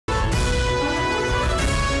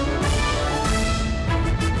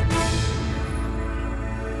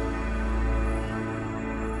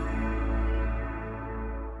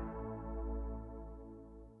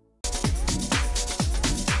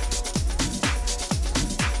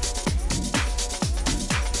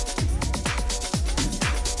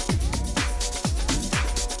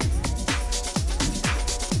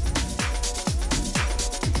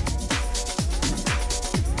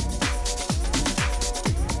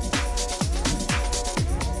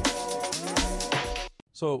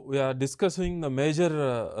So, we are discussing the major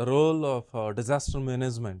role of disaster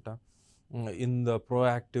management in the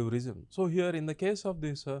proactive regime. So, here in the case of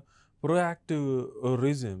this proactive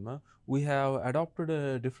regime, we have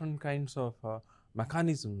adopted different kinds of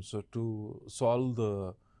mechanisms to solve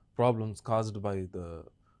the problems caused by the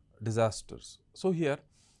disasters. So, here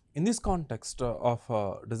in this context of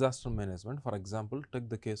disaster management, for example, take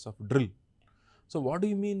the case of drill. So, what do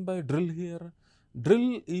you mean by drill here?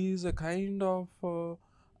 Drill is a kind of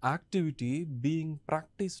activity being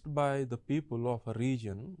practiced by the people of a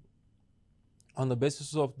region on the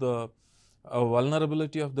basis of the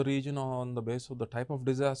vulnerability of the region, on the basis of the type of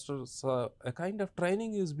disasters. A kind of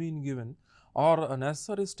training is being given or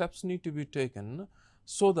necessary steps need to be taken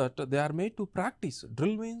so that they are made to practice.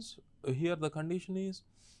 Drill means here the condition is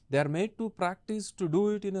they are made to practice to do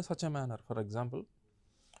it in such a manner. For example,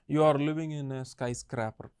 you are living in a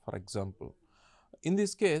skyscraper, for example. In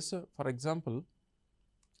this case, for example,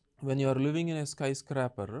 when you are living in a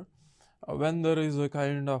skyscraper, when there is a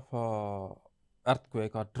kind of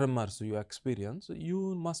earthquake or tremors you experience,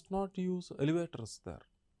 you must not use elevators there.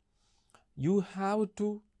 You have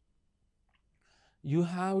to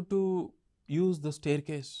use the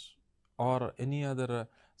staircase or any other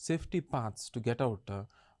safety paths to get out.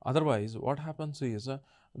 Otherwise, what happens is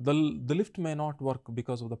the lift may not work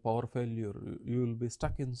because of the power failure. You will be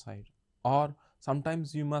stuck inside, or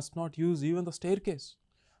sometimes you must not use even the staircase.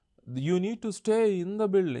 You need to stay in the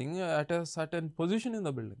building at a certain position in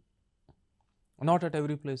the building. Not at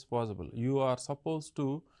every place possible. You are supposed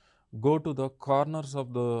to go to the corners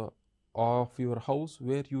of your house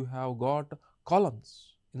where you have got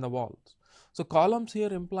columns in the walls. So, columns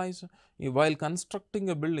here implies while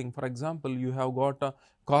constructing a building, for example, you have got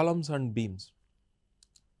columns and beams.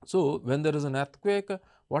 So, when there is an earthquake,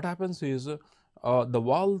 what happens is the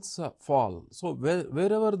walls fall. So,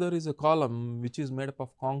 wherever there is a column which is made up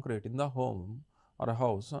of concrete in the home or a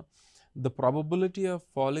house, the probability of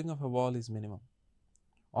falling of a wall is minimum.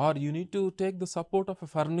 Or you need to take the support of a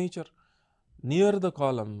furniture near the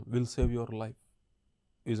column will save your life.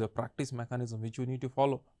 Is a practice mechanism which you need to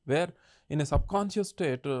follow, where in a subconscious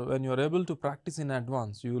state when you are able to practice in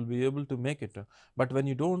advance, you will be able to make it. But when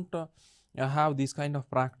you do not have this kind of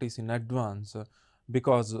practice in advance,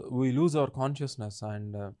 because we lose our consciousness,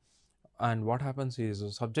 and what happens is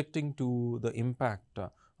subjecting to the impact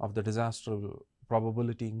of the disaster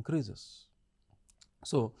probability increases.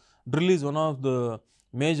 So, drill is one of the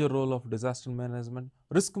major role of disaster management.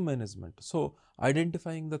 Risk management. So,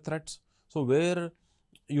 identifying the threats. So, where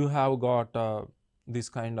you have got this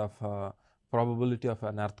kind of probability of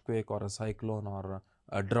an earthquake or a cyclone or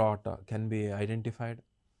a drought can be identified.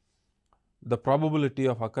 The probability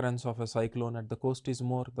of occurrence of a cyclone at the coast is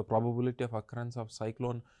more, the probability of occurrence of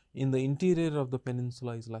cyclone in the interior of the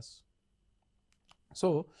peninsula is less.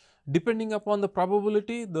 So, depending upon the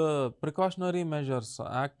probability, the precautionary measures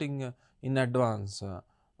acting in advance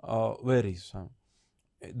varies.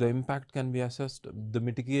 The impact can be assessed. The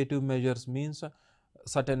mitigative measures means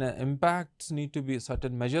certain impacts need to be,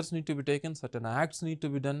 certain measures need to be taken, certain acts need to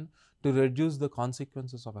be done to reduce the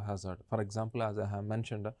consequences of a hazard. For example, as I have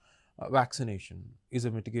mentioned, vaccination is a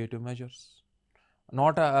mitigative measures.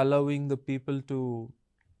 Not allowing the people to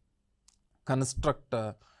construct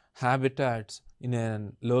habitats in a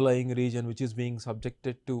low-lying region which is being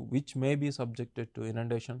subjected to, which may be subjected to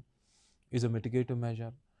inundation is a mitigative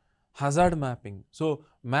measure. Hazard mapping. So,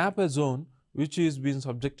 map a zone which is being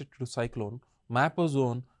subjected to cyclone, map a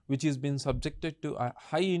zone which is being subjected to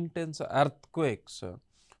high intense earthquakes,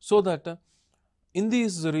 so that in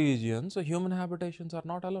these regions human habitations are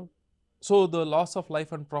not allowed. So, the loss of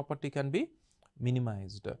life and property can be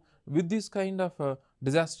minimized. With this kind of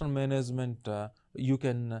disaster management, you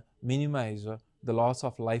can minimize the loss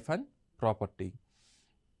of life and property.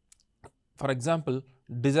 For example,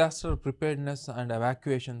 disaster preparedness and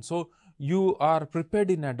evacuation. So, you are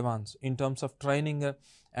prepared in advance in terms of training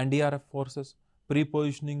NDRF forces,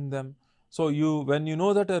 pre-positioning them. So, when you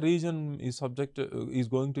know that a region is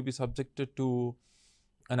going to be subjected to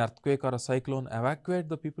an earthquake or a cyclone, evacuate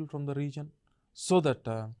the people from the region so that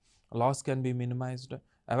loss can be minimized.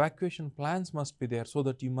 Evacuation plans must be there, so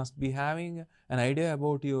that you must be having an idea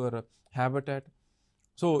about your habitat.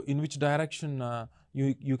 So, in which direction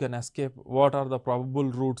you can escape, what are the probable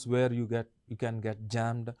routes where you can get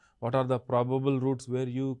jammed, what are the probable routes where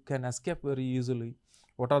you can escape very easily,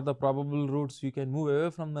 what are the probable routes you can move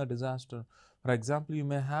away from the disaster. For example, you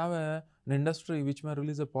may have an industry which may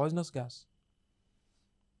release a poisonous gas.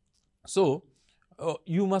 So,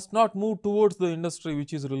 you must not move towards the industry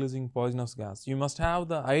which is releasing poisonous gas. You must have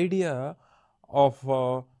the idea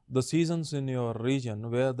of the seasons in your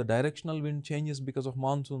region where the directional wind changes because of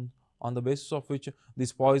monsoon, on the basis of which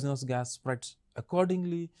this poisonous gas spreads.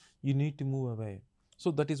 Accordingly, you need to move away.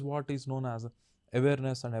 So that is what is known as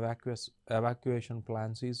awareness and evacuation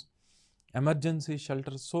plans is emergency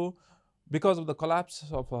shelters. So because of the collapse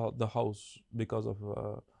of the house, because of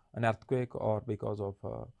an earthquake or because of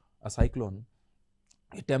a cyclone,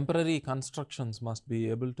 temporary constructions must be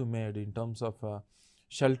able to made in terms of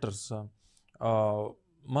shelters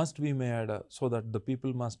must be made so that the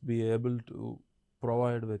people must be able to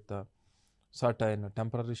provide with certain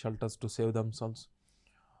temporary shelters to save themselves.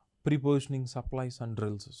 Pre-positioning supplies and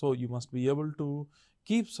drills. So you must be able to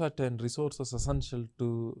keep certain resources essential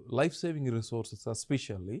to life-saving resources,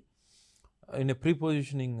 especially in a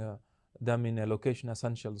pre-positioning them in a location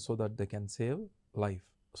essential so that they can save life.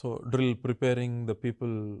 So drill, preparing the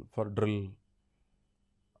people for drill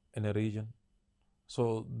in a region.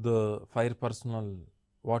 So the fire personnel,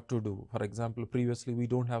 what to do? For example, previously we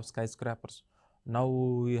don't have skyscrapers. Now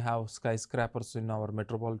we have skyscrapers in our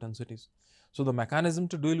metropolitan cities. So the mechanism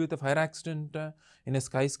to deal with a fire accident in a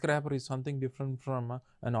skyscraper is something different from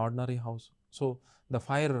an ordinary house. So the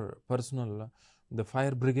fire personnel, the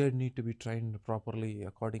fire brigade need to be trained properly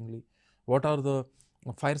accordingly. What are the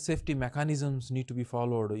fire safety mechanisms need to be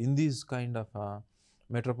followed in these kind of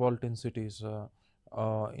metropolitan cities?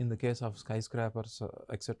 In the case of skyscrapers,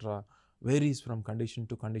 etc., varies from condition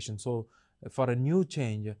to condition. So for a new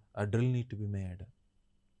change, a drill need to be made.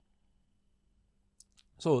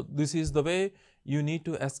 So this is the way you need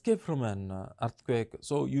to escape from an earthquake.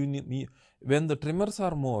 So you need, when the tremors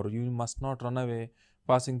are more, you must not run away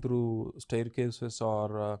passing through staircases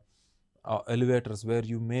or elevators where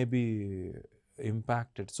you may be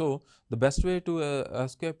impacted. So the best way to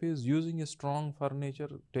escape is using a strong furniture,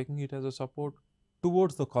 taking it as a support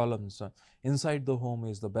towards the columns inside the home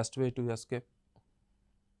is the best way to escape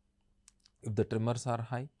if the tremors are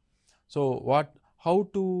high. So how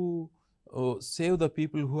to save the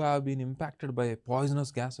people who have been impacted by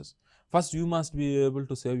poisonous gases? First, you must be able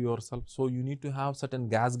to save yourself. So you need to have certain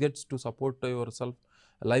gaskets to support yourself,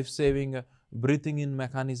 life-saving breathing in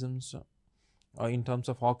mechanisms in terms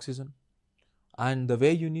of oxygen. And the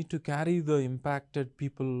way you need to carry the impacted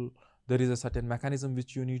people, there is a certain mechanism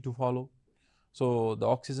which you need to follow. So the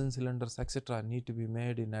oxygen cylinders, etc., need to be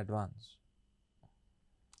made in advance.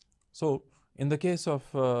 So in the case of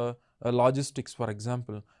logistics, for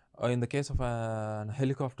example, in the case of a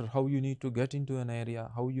helicopter, how you need to get into an area,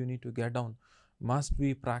 how you need to get down, must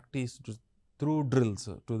be practiced through drills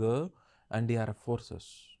to the NDRF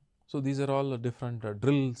forces. So these are all different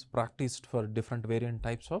drills practiced for different variant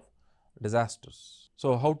types of disasters.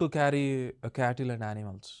 So how to carry cattle and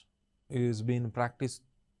animals is being practiced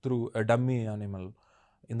through a dummy animal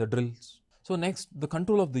in the drills. So next, the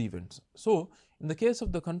control of the events. So in the case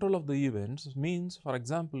of the control of the events means, for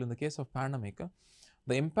example, in the case of pandemic,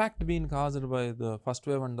 the impact being caused by the first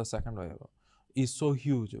wave and the second wave is so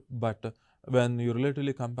huge, but when you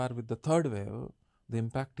relatively compare with the third wave, the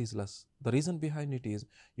impact is less. The reason behind it is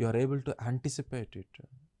you are able to anticipate it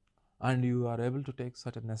and you are able to take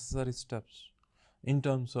certain necessary steps in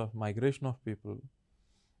terms of migration of people.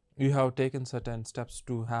 You have taken certain steps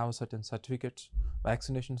to have certain certificates,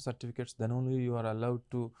 vaccination certificates, then only you are allowed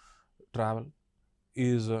to travel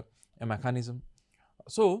is a mechanism.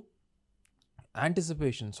 So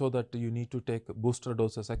anticipation, so that you need to take booster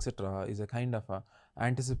doses, etc., is a kind of a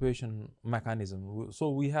anticipation mechanism. So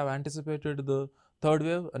we have anticipated the third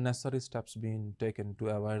wave, necessary steps being taken to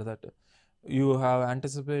avoid that. You have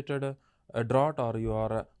anticipated a drought, or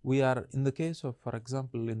we are in the case of, for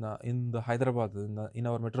example, in the Hyderabad, in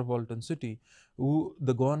our metropolitan city,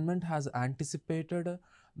 the government has anticipated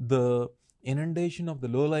the inundation of the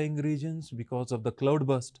low-lying regions because of the cloud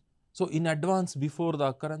burst. So in advance, before the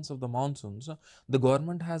occurrence of the monsoons, the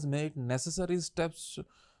government has made necessary steps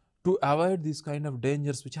to avoid these kind of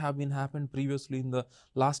dangers which have been happened previously in the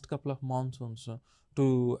last couple of monsoons,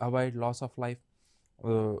 to avoid loss of life.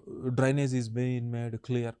 Drainage is being made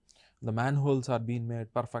clear, the manholes are being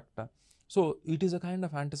made perfect. So it is a kind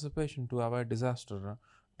of anticipation to avoid disaster,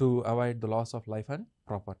 to avoid the loss of life and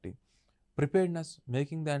property. Preparedness,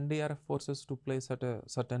 making the NDRF forces to place at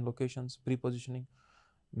certain locations, pre-positioning,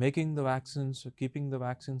 making the vaccines, keeping the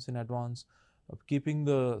vaccines in advance, keeping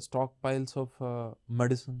the stockpiles of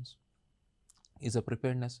medicines is a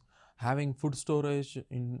preparedness. Having food storage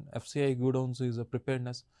in FCI godowns is a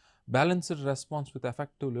preparedness. Balanced response with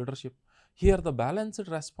effective leadership. Here the balanced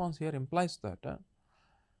response here implies that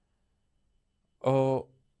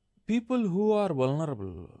people who are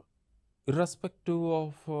vulnerable, irrespective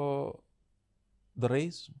of the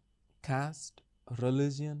race, caste,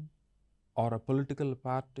 religion, or a political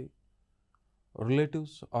party,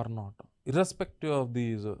 relatives or not. Irrespective of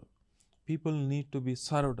these, people need to be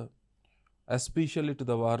served, especially to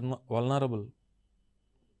the vulnerable,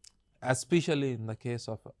 especially in the case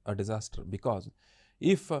of a disaster, because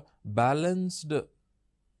if balanced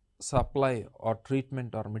supply or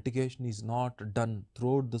treatment or mitigation is not done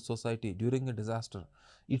throughout the society during a disaster,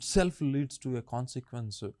 itself leads to a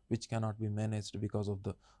consequence which cannot be managed because of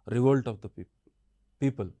the revolt of the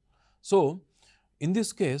people. So, in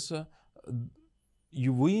this case,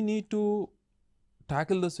 we need to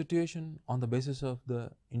tackle the situation on the basis of the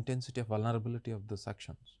intensity of vulnerability of the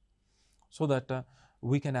sections, so that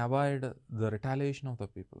we can avoid the retaliation of the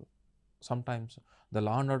people. Sometimes the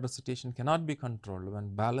law and order situation cannot be controlled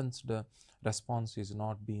when balanced response is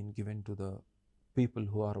not being given to the people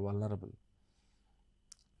who are vulnerable,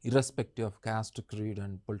 irrespective of caste, creed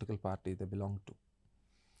and political party they belong to.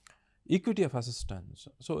 Equity of assistance.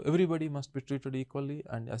 So, everybody must be treated equally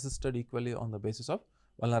and assisted equally on the basis of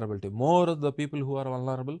vulnerability. More the people who are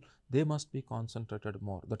vulnerable, they must be concentrated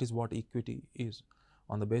more. That is what equity is,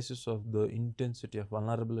 on the basis of the intensity of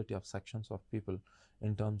vulnerability of sections of people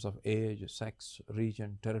in terms of age, sex,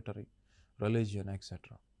 region, territory, religion,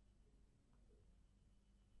 etc.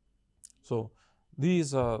 So,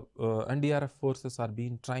 these NDRF forces are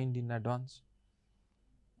being trained in advance,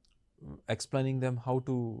 explaining them how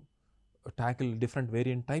to tackle different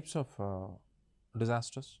variant types of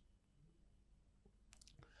disasters.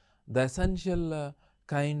 The essential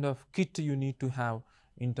kind of kit you need to have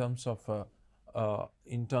in terms of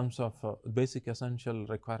basic essential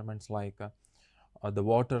requirements like the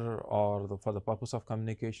water, or for the purpose of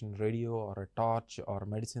communication, radio or a torch, or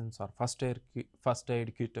medicines or first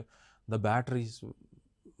aid kit, the batteries,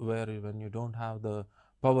 where when you don't have the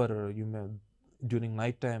power, you may during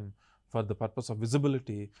night time for the purpose of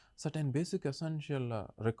visibility, certain basic essential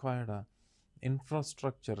required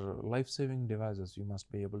infrastructure, life-saving devices you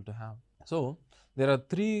must be able to have. So, there are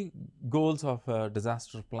 3 goals of a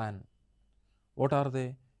disaster plan. What are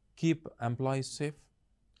they? Keep employees safe,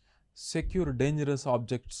 secure dangerous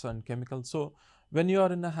objects and chemicals. So, when you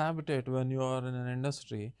are in a habitat, when you are in an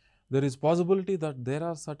industry, there is possibility that there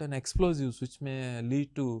are certain explosives which may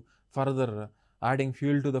lead to further adding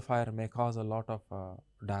fuel to the fire, may cause a lot of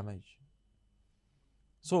damage.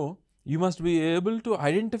 So, you must be able to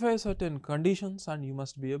identify certain conditions and you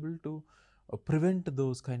must be able to prevent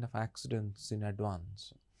those kind of accidents in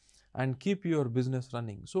advance and keep your business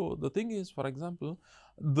running. So, the thing is, for example,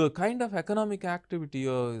 the kind of economic activity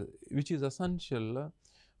which is essential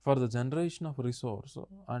for the generation of resource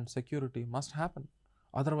and security must happen.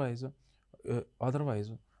 Otherwise,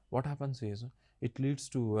 what happens is, it leads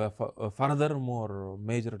to a further more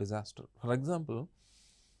major disaster. For example,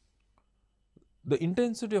 the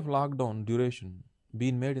intensity of lockdown duration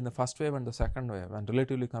being made in the first wave and the second wave, and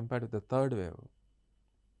relatively compared with the third wave,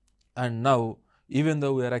 and now even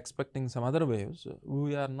though we are expecting some other waves,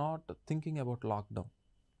 we are not thinking about lockdown.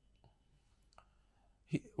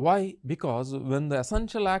 Why? Because when the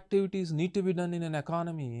essential activities need to be done in an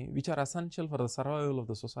economy which are essential for the survival of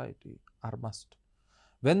the society are must.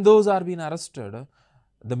 When those are being arrested,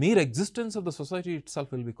 the mere existence of the society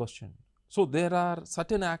itself will be questioned. So, there are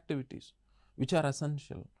certain activities which are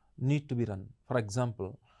essential, need to be run. For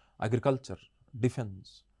example, agriculture,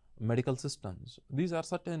 defense, medical systems, these are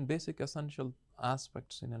certain basic essential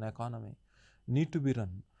aspects in an economy, need to be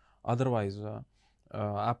run. Otherwise,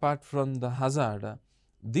 apart from the hazard,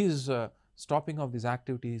 these stopping of these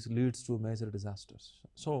activities leads to major disasters.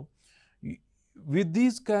 So, with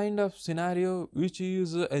this kind of scenario, which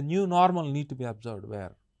is a new normal, need to be observed,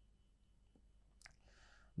 where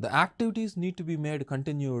the activities need to be made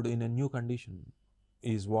continued in a new condition,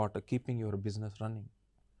 is what keeping your business running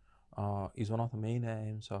is one of the main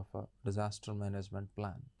aims of a disaster management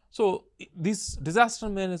plan. So, this disaster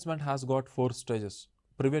management has got 4 stages: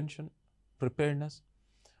 prevention, preparedness,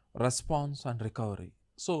 response and recovery.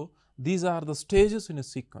 So, these are the stages in a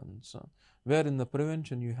sequence, where in the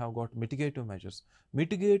prevention you have got mitigative measures.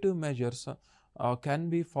 Mitigative measures can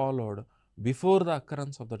be followed before the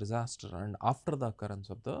occurrence of the disaster and after the occurrence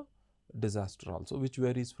of the disaster also, which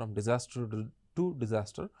varies from disaster to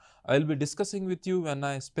disaster. I will be discussing with you when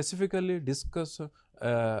I specifically discuss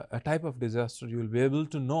a type of disaster. You will be able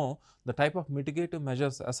to know the type of mitigative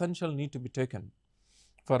measures essential need to be taken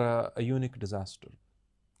for a unique disaster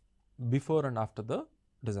before and after the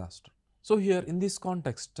disaster. So, here in this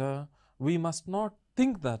context, we must not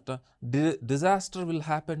think that disaster will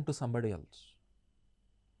happen to somebody else.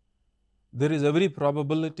 There is every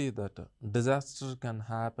probability that disaster can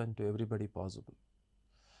happen to everybody possible.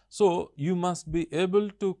 So, you must be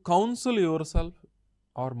able to counsel yourself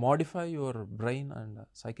or modify your brain and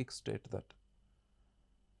psychic state that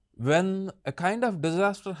when a kind of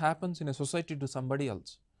disaster happens in a society to somebody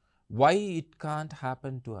else, why it can't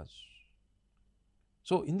happen to us?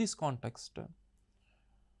 So, in this context,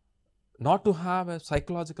 not to have a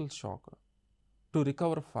psychological shock, to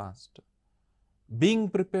recover fast, being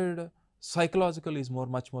prepared psychologically is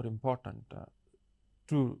much more important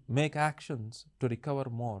to make actions to recover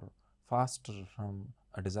more faster from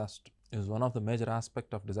a disaster is one of the major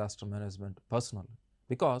aspects of disaster management personally,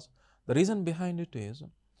 because the reason behind it is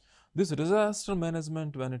this disaster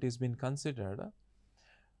management, when it is being considered,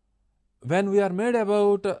 when we are made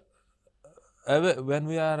about when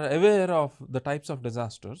we are aware of the types of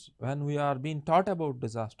disasters, when we are being taught about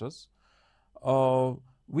disasters,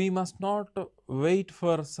 we must not wait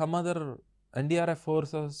for some other NDRF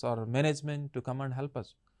forces or management to come and help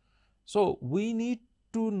us. So, we need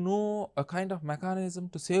to know a kind of mechanism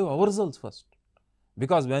to save ourselves first,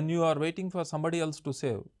 because when you are waiting for somebody else to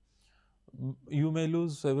save, you may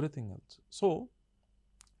lose everything else. So,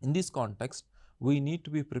 in this context, we need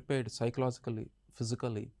to be prepared psychologically,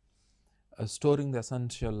 physically, storing the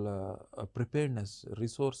essential preparedness,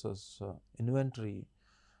 resources, inventory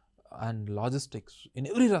and logistics. In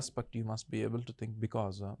every aspect you must be able to think,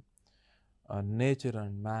 because nature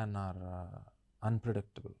and man are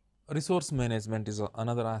unpredictable. Resource management is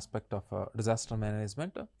another aspect of disaster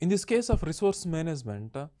management. In this case of resource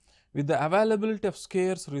management, with the availability of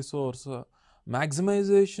scarce resource,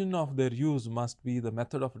 maximization of their use must be the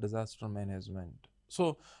method of disaster management.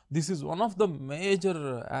 So, this is one of the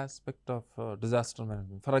major aspect of disaster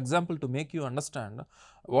management. For example, to make you understand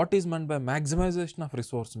what is meant by maximization of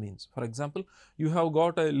resource means. For example, you have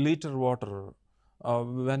got a liter water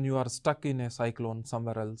when you are stuck in a cyclone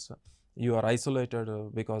somewhere else, you are isolated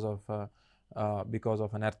because of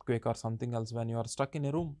an earthquake or something else, when you are stuck in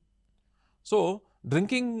a room. So,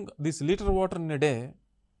 drinking this liter water in a day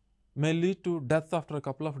may lead to death after a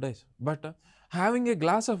couple of days, but having a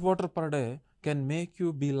glass of water per day can make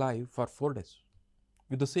you be alive for 4 days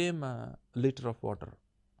with the same liter of water.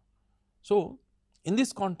 So, in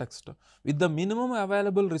this context, with the minimum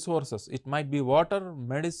available resources, it might be water,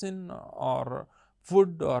 medicine or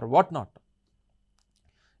food or what not,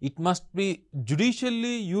 it must be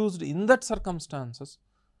judicially used in that circumstances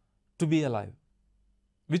to be alive,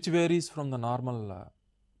 which varies from the normal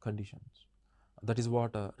conditions. That is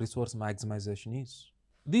what resource maximization is.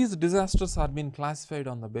 These disasters are being classified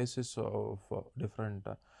on the basis of different,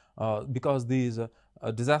 because these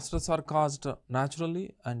disasters are caused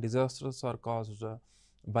naturally and disasters are caused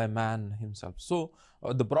by man himself. So,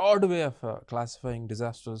 the broad way of classifying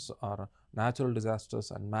disasters are natural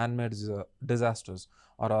disasters and man-made disasters,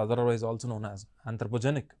 or otherwise also known as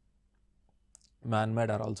anthropogenic.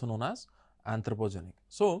 Man-made are also known as anthropogenic.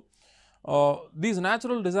 So, these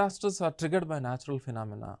natural disasters are triggered by natural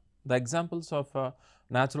phenomena. The examples of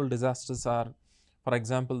natural disasters are, for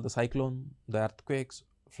example, the cyclone, the earthquakes,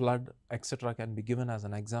 flood, etc. can be given as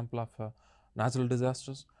an example of natural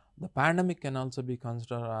disasters. The pandemic can also be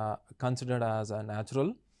considered as a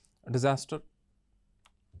natural disaster.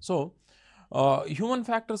 So, human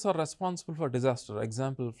factors are responsible for disaster.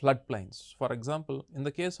 Example, floodplains. For example, in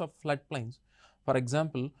the case of floodplains, for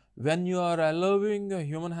example, when you are allowing a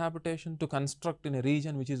human habitation to construct in a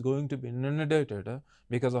region which is going to be inundated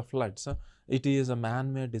because of floods, it is a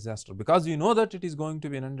man-made disaster, because you know that it is going to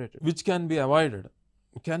be inundated, which can be avoided,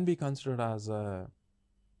 can be considered as a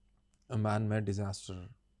man-made disaster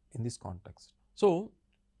in this context. So,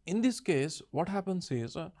 in this case, what happens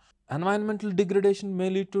is environmental degradation may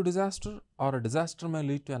lead to disaster, or a disaster may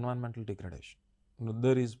lead to environmental degradation.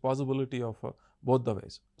 There is possibility of both the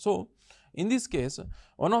ways. So, in this case,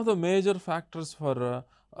 one of the major factors for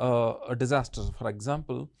a disaster, for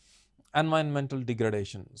example, environmental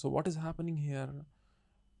degradation. So, what is happening here?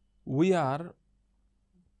 We are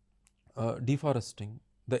deforesting.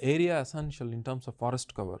 The area essential in terms of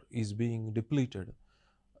forest cover is being depleted.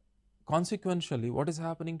 Consequentially, what is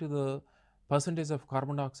happening to the percentage of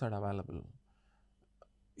carbon dioxide available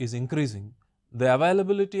is increasing. The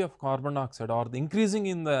availability of carbon dioxide, or the increasing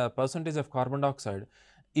in the percentage of carbon dioxide,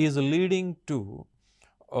 is leading to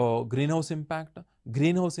greenhouse impact.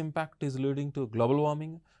 Greenhouse impact is leading to global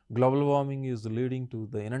warming. Global warming is leading to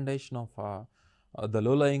the inundation of the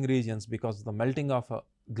low-lying regions because of the melting of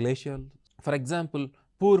glaciers. For example,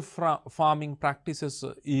 poor farming practices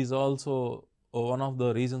is also one of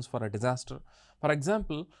the reasons for a disaster. For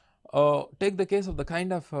example, take the case of the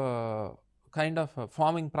kind of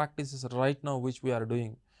farming practices right now which we are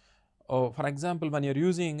doing. For example, when you are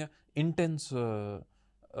using intense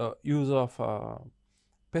use of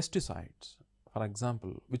pesticides, for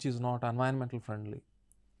example, which is not environmental friendly.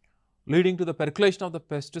 leading to the percolation of the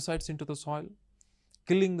pesticides into the soil,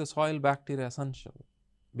 killing the soil bacteria essential,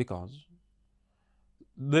 because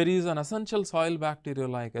there is an essential soil bacteria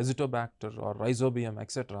like azotobacter or rhizobium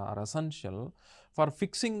etc. are essential for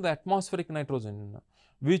fixing the atmospheric nitrogen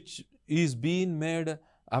which is being made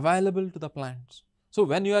available to the plants. So,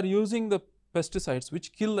 when you are using the pesticides which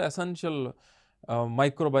kill the essential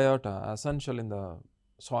microbiota essential in the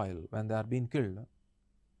soil, when they are being killed,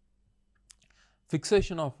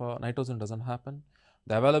 fixation of nitrogen does not happen,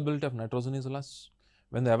 the availability of nitrogen is less.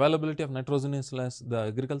 When the availability of nitrogen is less, the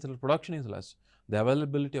agricultural production is less, the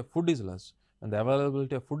availability of food is less. When the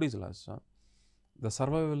availability of food is less, the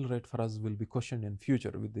survival rate for us will be questioned in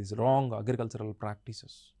future with these wrong agricultural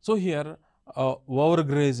practices. So, here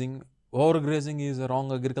overgrazing is a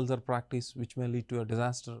wrong agricultural practice which may lead to a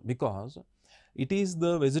disaster, because it is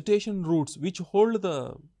the vegetation roots which hold the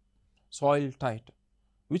soil tight,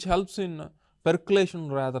 which helps in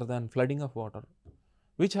percolation rather than flooding of water,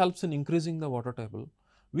 which helps in increasing the water table,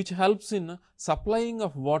 which helps in supplying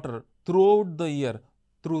of water throughout the year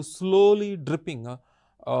through slowly dripping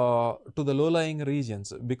to the low-lying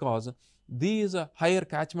regions, because these higher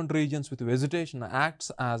catchment regions with vegetation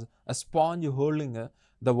acts as a sponge holding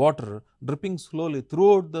the water, dripping slowly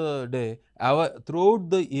throughout the day, throughout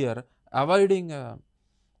the year, avoiding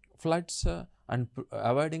floods and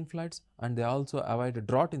they also avoid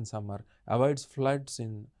drought in summer, avoids floods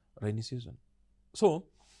in rainy season. So,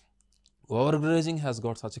 overgrazing has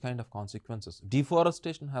got such a kind of consequences.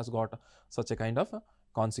 Deforestation has got such a kind of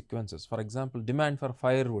consequences. For example, demand for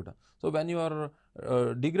firewood. So, when you are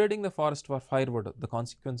degrading the forest for firewood, the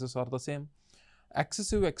consequences are the same.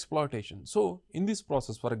 Excessive exploitation. So, in this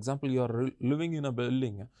process, for example, you are living in a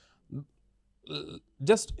building,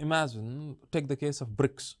 just imagine, take the case of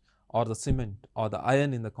bricks or the cement or the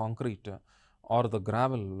iron in the concrete or the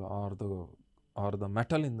gravel or the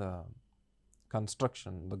metal in the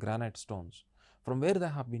construction, the granite stones. From where they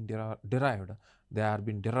have been derived? They are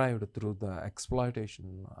been derived through the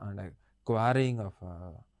exploitation and quarrying of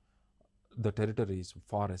the territories,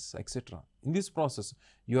 forests, etc. In this process,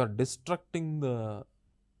 you are destructing the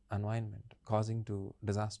environment, causing to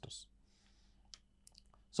disasters.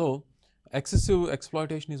 So, excessive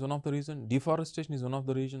exploitation is one of the reason, deforestation is one of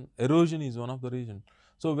the reason, erosion is one of the reason.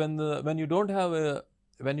 So, when you don't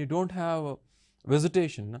have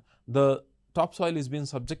vegetation, the topsoil is being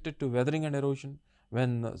subjected to weathering and erosion.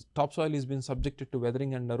 When topsoil is being subjected to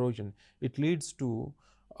weathering and erosion, it leads to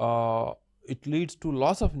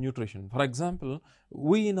loss of nutrition. For example,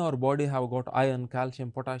 we in our body have got iron,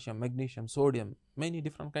 calcium, potassium, magnesium, sodium, many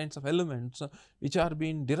different kinds of elements which are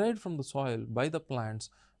being derived from the soil by the plants.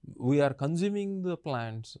 We are consuming the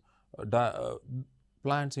plants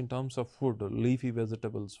in terms of food, leafy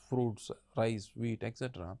vegetables, fruits, rice, wheat,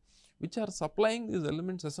 etc., which are supplying these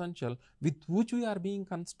elements essential with which we are being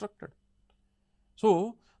constructed.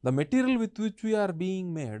 So, the material with which we are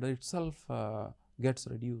being made itself gets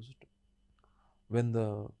reduced when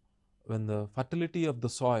the fertility of the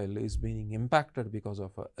soil is being impacted because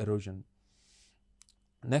of erosion.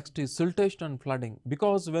 Next is siltation and flooding,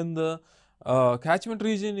 because when the catchment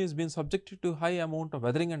region is being subjected to high amount of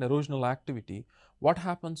weathering and erosional activity, what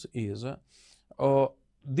happens is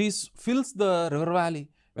this fills the river valley.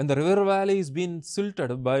 When the river valley is being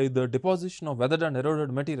silted by the deposition of weathered and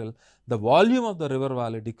eroded material, the volume of the river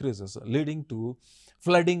valley decreases, leading to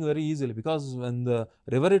flooding very easily, because when the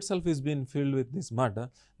river itself is being filled with this mud,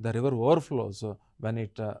 the river overflows when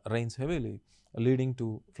it rains heavily, leading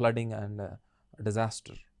to flooding and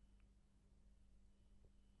disaster.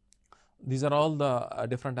 These are all the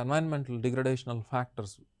different environmental degradational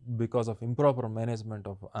factors because of improper management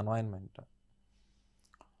of environment.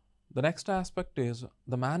 The next aspect is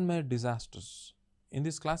the man-made disasters. In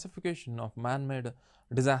this classification of man-made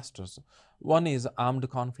disasters, one is armed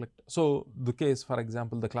conflict. So, the case, for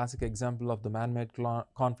example, the classic example of the man-made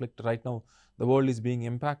conflict right now, the world is being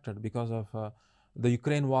impacted because of the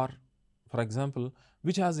Ukraine war, for example,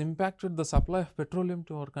 which has impacted the supply of petroleum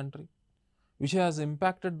to our country, which has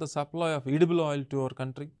impacted the supply of edible oil to our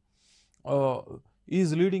country,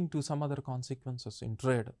 is leading to some other consequences in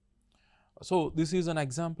trade. So, this is an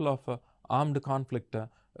example of armed conflict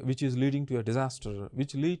which is leading to a disaster,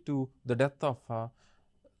 which lead to the death of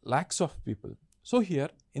lakhs of people. So, here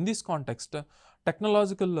in this context,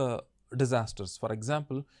 technological disasters, for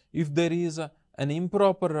example, if there is an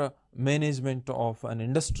improper management of an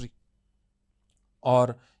industry,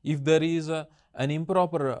 or if there is an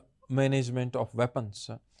improper management of weapons,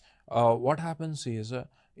 what happens is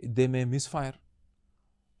they may misfire.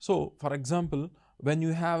 So, for example, when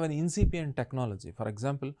you have an incipient technology, for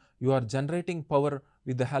example, you are generating power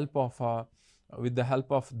with the help of with the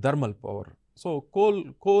help of thermal power. So,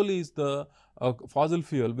 coal is the fossil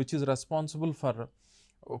fuel which is responsible for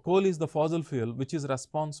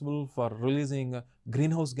releasing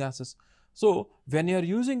greenhouse gases. So, when you are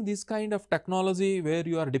using this kind of technology where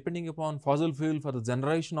you are depending upon fossil fuel for the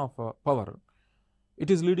generation of power, it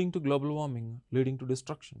is leading to global warming, leading to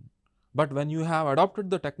destruction. But when you have adopted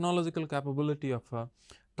the technological capability of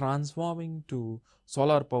transforming to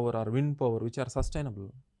solar power or wind power which are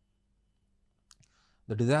sustainable,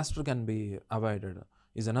 the disaster can be avoided,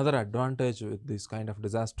 is another advantage with this kind of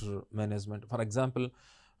disaster management. For example,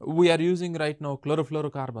 we are using right now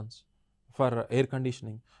chlorofluorocarbons for air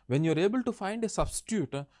conditioning. When you are able to find a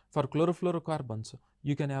substitute for chlorofluorocarbons,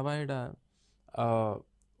 you can avoid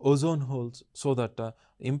ozone holes, so that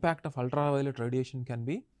impact of ultraviolet radiation can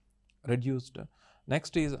be reduced.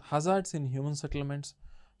 Next is hazards in human settlements.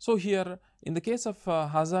 So, here in the case of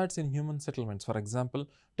hazards in human settlements, for example,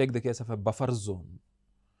 take the case of a buffer zone.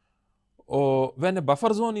 When a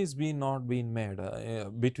buffer zone is not being made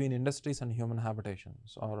between industries and human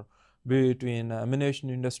habitations, or between ammunition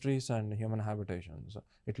industries and human habitations,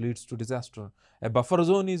 it leads to disaster. A buffer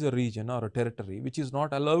zone is a region or a territory which is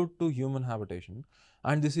not allowed to human habitation,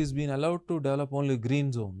 and this is being allowed to develop only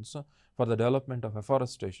green zones for the development of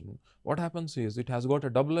afforestation. What happens is, it has got a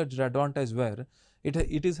double-edged advantage where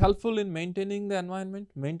it is helpful in maintaining the environment,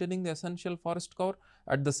 maintaining the essential forest cover.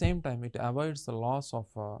 At the same time, it avoids the loss of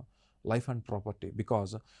life and property,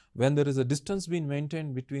 because when there is a distance being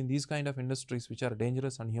maintained between these kind of industries which are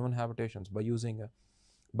dangerous and human habitations, by using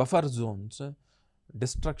buffer zones,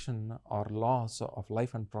 destruction or loss of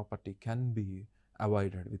life and property can be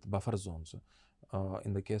avoided with buffer zones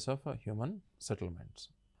in the case of human settlements.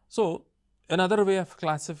 So, another way of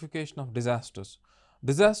classification of disasters.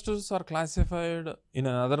 Disasters are classified in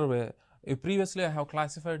another way. Previously, I have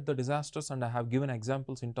classified the disasters and I have given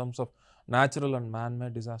examples in terms of natural and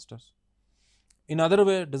man-made disasters. In other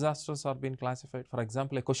way, disasters are being classified. For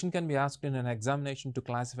example, a question can be asked in an examination to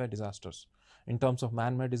classify disasters in terms of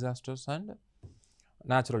man-made disasters and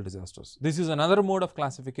natural disasters. This is another mode of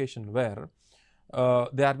classification where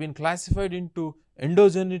they are being classified into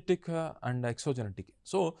endogenetic and exogenetic.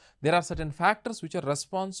 So, there are certain factors which are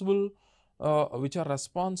responsible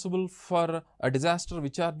for a disaster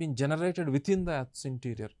which are being generated within the Earth's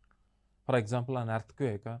interior. For example, an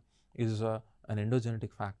earthquake is an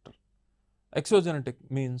endogenetic factor. Exogenetic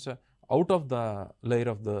means out of the layer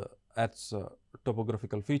of the Earth's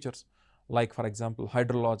topographical features, like for example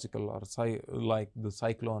hydrological or like the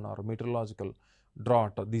cyclone or meteorological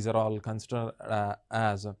drought. These are all considered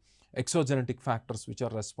as exogenetic factors which are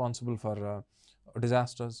responsible for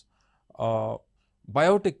disasters.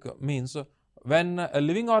 Biotic means when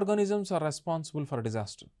living organisms are responsible for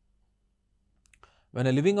disaster. When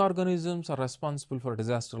living organisms are responsible for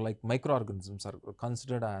disaster, like microorganisms are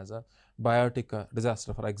considered as a biotic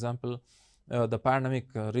disaster. For example, the pandemic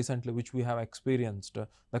recently which we have experienced,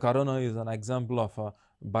 the corona is an example of a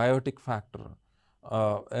biotic factor.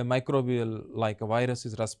 A microbial like a virus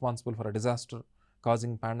is responsible for a disaster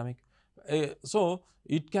causing pandemic. So,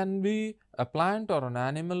 it can be a plant or an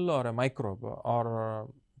animal or a microbe or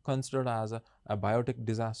considered as a biotic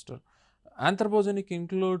disaster. Anthropogenic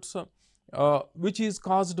includes which is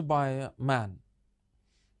caused by man,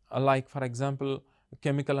 like for example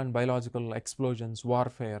chemical and biological explosions,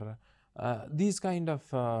 warfare. These kind of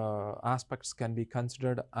aspects can be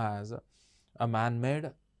considered as a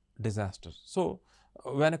man-made disaster. So,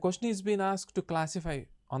 when a question is being asked to classify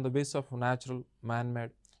on the basis of natural,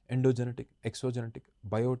 man-made, endogenetic, exogenetic,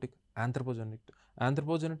 biotic,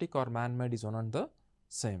 anthropogenic or man-made is one and the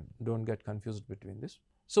same. Do not get confused between this.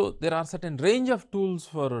 So, there are certain range of tools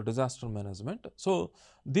for disaster management. So,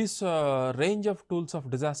 this range of tools of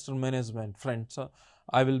disaster management, friends,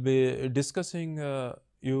 I will be discussing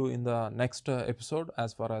you in the next episode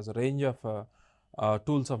as far as range of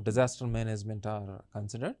tools of disaster management are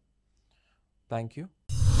considered. Thank you.